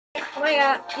my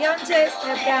god, Beyonce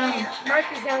stepped down. Mark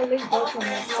is now lead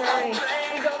vocalist. Sorry.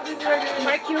 You don't deserve it.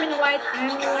 Mark, you're in white.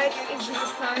 I'm in white. Is this a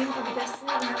sign of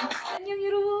destiny? 안녕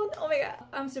여러분. Oh my god.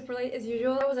 I'm super late as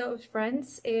usual. I was out with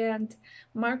friends and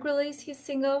Mark released his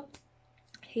single.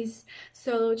 His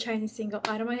solo Chinese single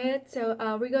out of my head. So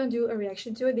we're gonna do a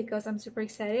reaction to it because I'm super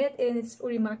excited and it's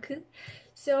MajiMarkeu.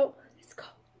 So let's go.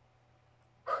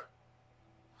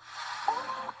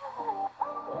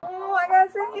 Oh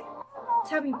ahgase.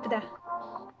 참 이쁘다.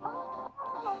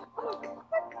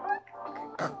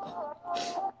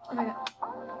 Oh my god.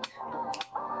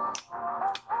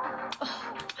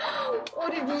 Oh,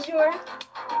 the visual.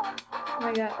 Oh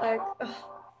my god, like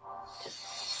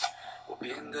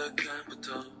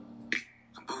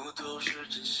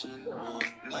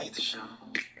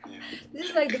this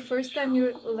is like the first time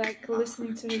you're like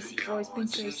listening to his voice being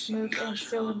so smooth and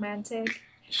so romantic.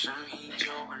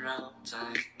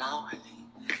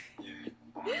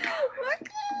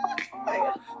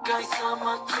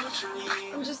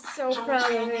 I'm just so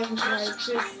proud of him, guys.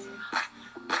 Just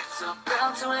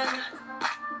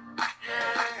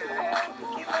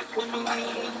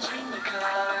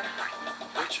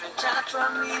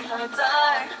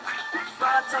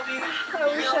I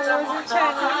wish I was in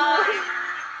China.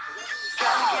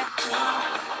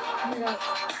 Oh my god.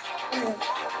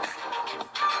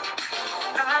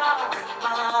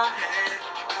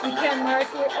 You can't mark,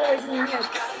 you're always in your head.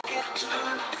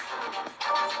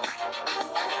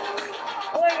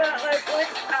 Oh my god, like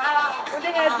when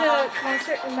they had the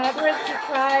concert in Madrid, he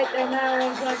cried and I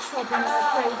was like sobbing like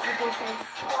crazy because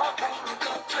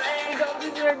we don't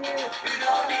deserve you.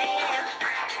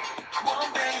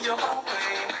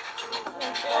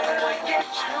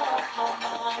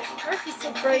 Mark is so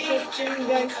brave at singing,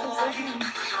 guys.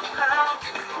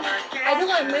 I don't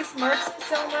want to miss Markson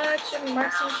so much. I mean,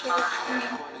 Markson short.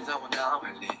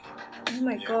 Oh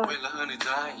my god.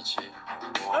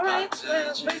 Alright,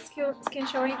 well, but it's cute. Skin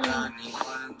showing.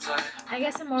 I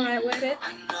guess I'm alright with it.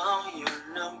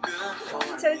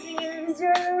 Chasing in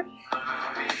Missouri.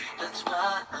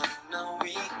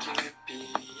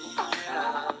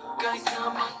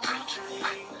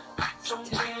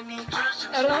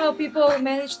 I don't know how people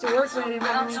manage to work with him. I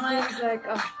mean, he's like,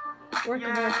 oh, working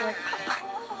like,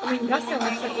 I mean, gangsta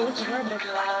looks like working hard, but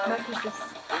Mark is just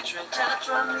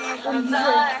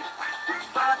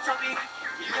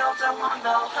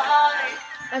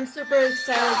I'm super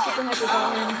excited, super happy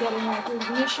about him getting like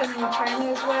recognition in China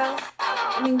as well.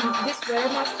 I mean, this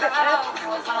Master app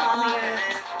was, oh my god.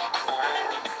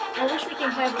 I wish we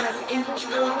can have like an English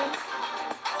version.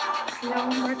 You know,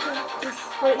 Marco, just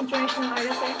for international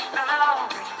artists.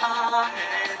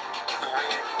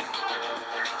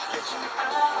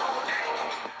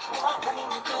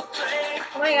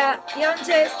 Oh my god,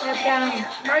 Beyonce stepped down.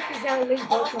 Mark is now lead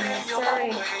vocalist.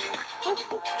 Sorry.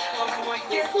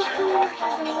 He's so cool.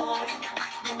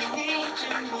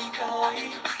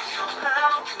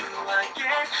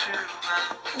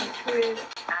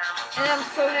 And I'm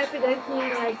so happy that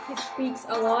he speaks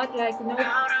a lot. Like, you know,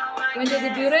 when they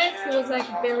debuted, he was like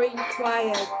very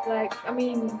quiet. Like, I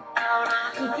mean,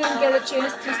 he couldn't get a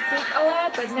chance to speak a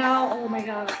lot, but now, oh my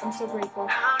god, I'm so grateful.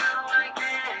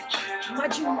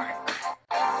 MajiMark.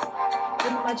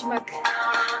 MajiMark.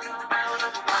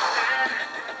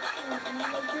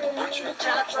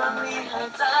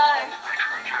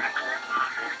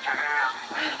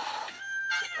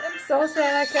 I'm so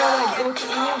sad I can't like go to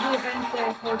any of the events that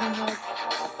I hold in like.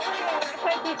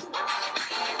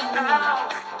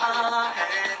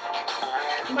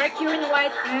 Mark, you're in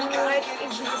white, I'm in white.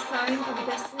 Is this a sign of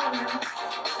destiny?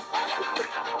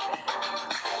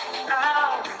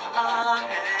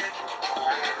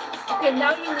 Okay,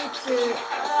 now you need to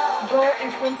go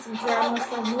and film some drama,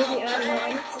 some movie. I don't know, I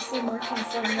need to see Mark in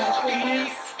some like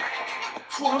romance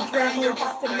TV drama or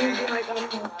just a movie, like I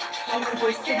don't know. I want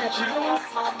this to happen,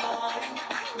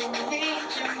 please.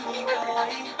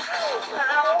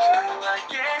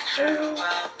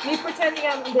 Me pretending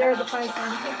I'm there to find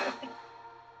something.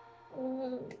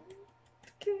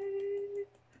 Okay.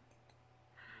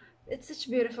 It's such a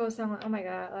beautiful song. Oh my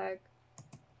god, like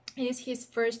it is his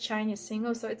first Chinese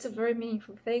single, so it's a very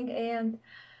meaningful thing, and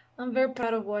I'm very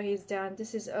proud of what he's done.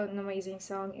 This is an amazing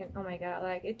song, and oh my god,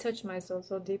 like it touched my soul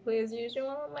so deeply as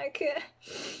usual. Oh my god.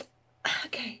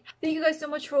 Okay, thank you guys so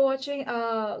much for watching.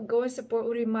 Go and support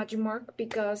MajiMark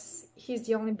because he's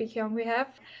the only big hyung we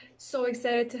have. So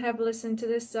excited to have listened to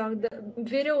this song. The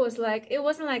video was like, it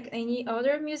wasn't like any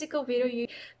other musical video you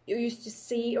used to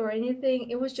see or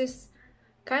anything. It was just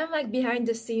kind of like behind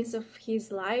the scenes of his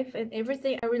life and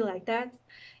everything. I really like that.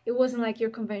 It wasn't like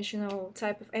your conventional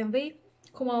type of MV.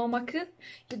 고마워,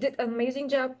 you did an amazing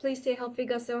job. Please stay healthy,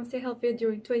 guys, and stay healthy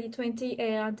during 2020,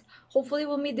 and hopefully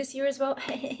we'll meet this year as well.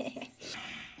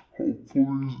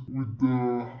 Hopefully with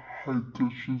the high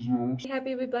touch as well. Be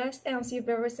happy, be blessed, and I'll see you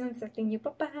very soon. So thank you.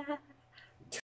 Bye bye.